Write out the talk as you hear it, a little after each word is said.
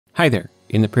Hi there!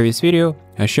 In the previous video,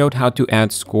 I showed how to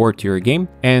add score to your game,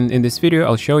 and in this video,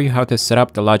 I'll show you how to set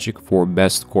up the logic for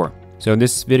best score. So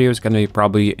this video is going to be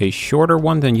probably a shorter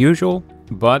one than usual,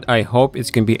 but I hope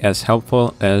it's going to be as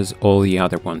helpful as all the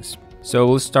other ones. So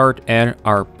we'll start at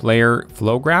our player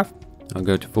flow graph. I'll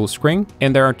go to full screen,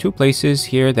 and there are two places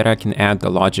here that I can add the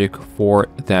logic for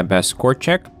the best score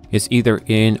check. It's either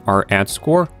in our add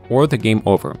score or the game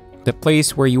over. The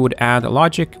place where you would add a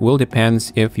logic will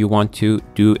depend if you want to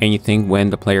do anything when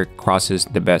the player crosses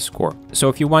the best score. So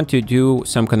if you want to do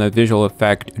some kind of visual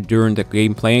effect during the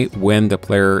gameplay when the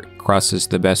player crosses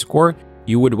the best score,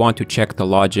 you would want to check the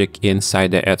logic inside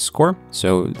the add score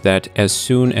so that as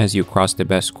soon as you cross the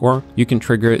best score, you can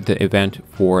trigger the event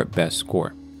for best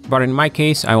score. But in my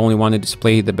case, I only want to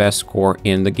display the best score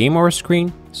in the game over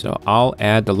screen, so I'll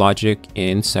add the logic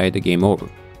inside the game over.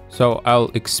 So I'll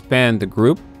expand the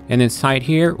group. And inside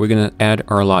here, we're going to add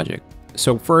our logic.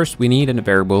 So first, we need a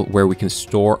variable where we can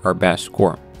store our best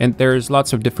score. And there's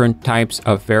lots of different types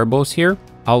of variables here.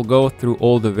 I'll go through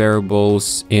all the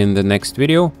variables in the next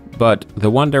video, but the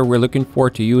one that we're looking for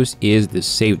to use is the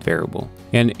saved variable.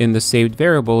 And in the saved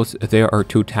variables, there are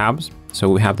two tabs. So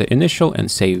we have the initial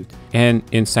and saved. And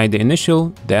inside the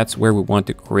initial, that's where we want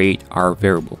to create our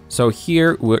variable. So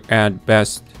here we'll add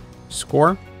best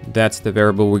score. That's the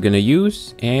variable we're going to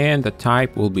use, and the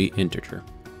type will be integer.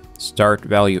 Start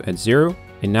value at 0,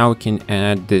 and now we can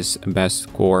add this best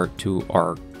score to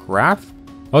our graph.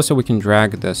 Also, we can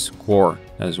drag the score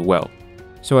as well.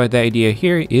 So the idea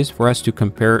here is for us to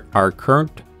compare our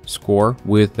current score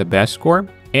with the best score,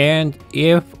 and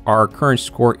if our current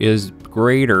score is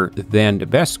greater than the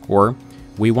best score,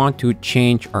 we want to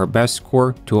change our best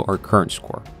score to our current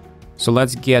score. So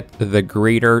let's get the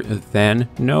greater than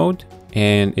node,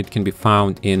 and it can be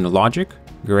found in logic,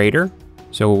 greater.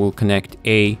 So we'll connect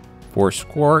A for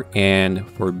score, and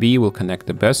for B, we'll connect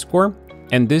the best score.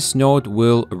 And this node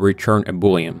will return a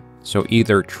Boolean. So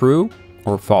either true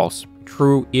or false.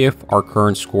 True if our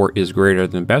current score is greater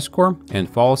than best score, and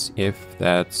false if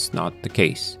that's not the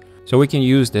case. So we can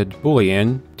use that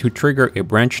Boolean to trigger a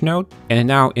branch node. And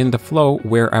now in the flow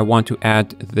where I want to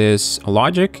add this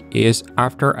logic is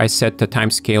after I set the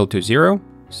time scale to 0.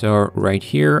 So right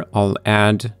here, I'll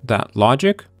add that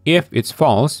logic. If it's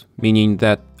false, meaning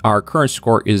that our current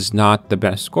score is not the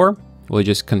best score, we'll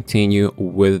just continue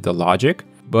with the logic.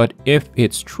 But if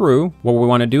it's true, what we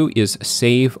want to do is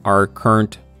save our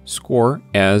current score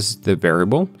as the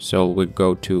variable. So we'll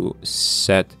go to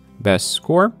set best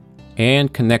score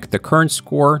and connect the current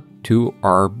score to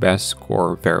our best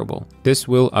score variable. This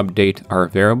will update our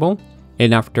variable.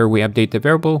 And after we update the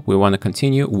variable, we want to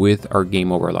continue with our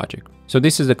game over logic. So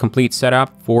this is a complete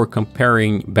setup for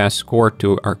comparing best score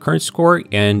to our current score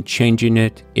and changing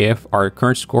it if our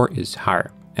current score is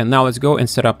higher. And now let's go and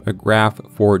set up a graph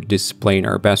for displaying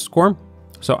our best score.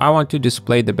 So I want to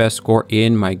display the best score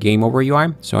in my game over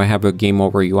UI. So I have a game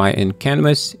over UI in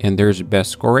Canvas, and there's a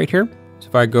best score right here. So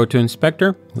if I go to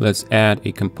inspector, let's add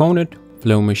a component,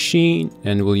 flow machine,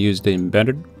 and we'll use the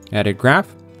embedded added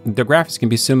graph. The graph is going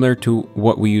to be similar to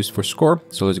what we use for score.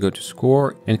 So let's go to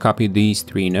score and copy these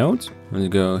three nodes. Let's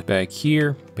go back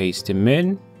here, paste them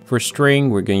in. For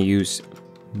string, we're going to use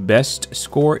best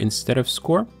score instead of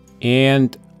score.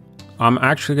 And I'm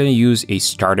actually going to use a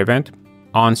start event.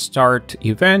 On start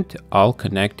event, I'll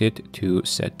connect it to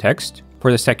set text.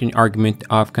 For the second argument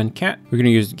of concat, we're going to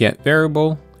use get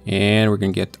variable, and we're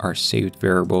going to get our saved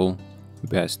variable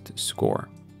best score.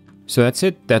 So that's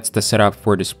it. That's the setup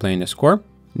for displaying the score.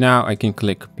 Now I can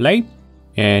click play,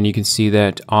 and you can see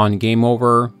that on game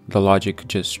over, the logic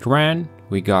just ran.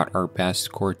 We got our best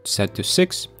score set to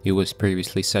 6. It was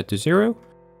previously set to 0.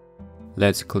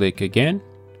 Let's click again.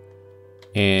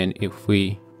 And if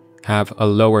we have a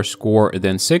lower score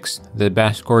than 6, the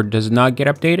best score does not get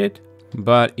updated.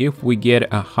 But if we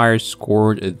get a higher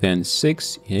score than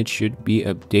 6, it should be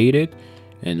updated.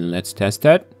 And let's test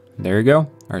that. There you go.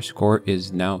 Our score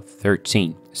is now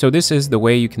 13. So this is the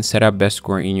way you can set up best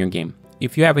score in your game.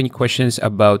 If you have any questions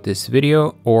about this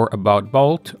video or about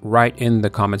Bolt, write in the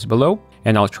comments below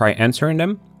and I'll try answering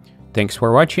them. Thanks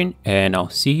for watching, and I'll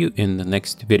see you in the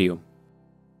next video.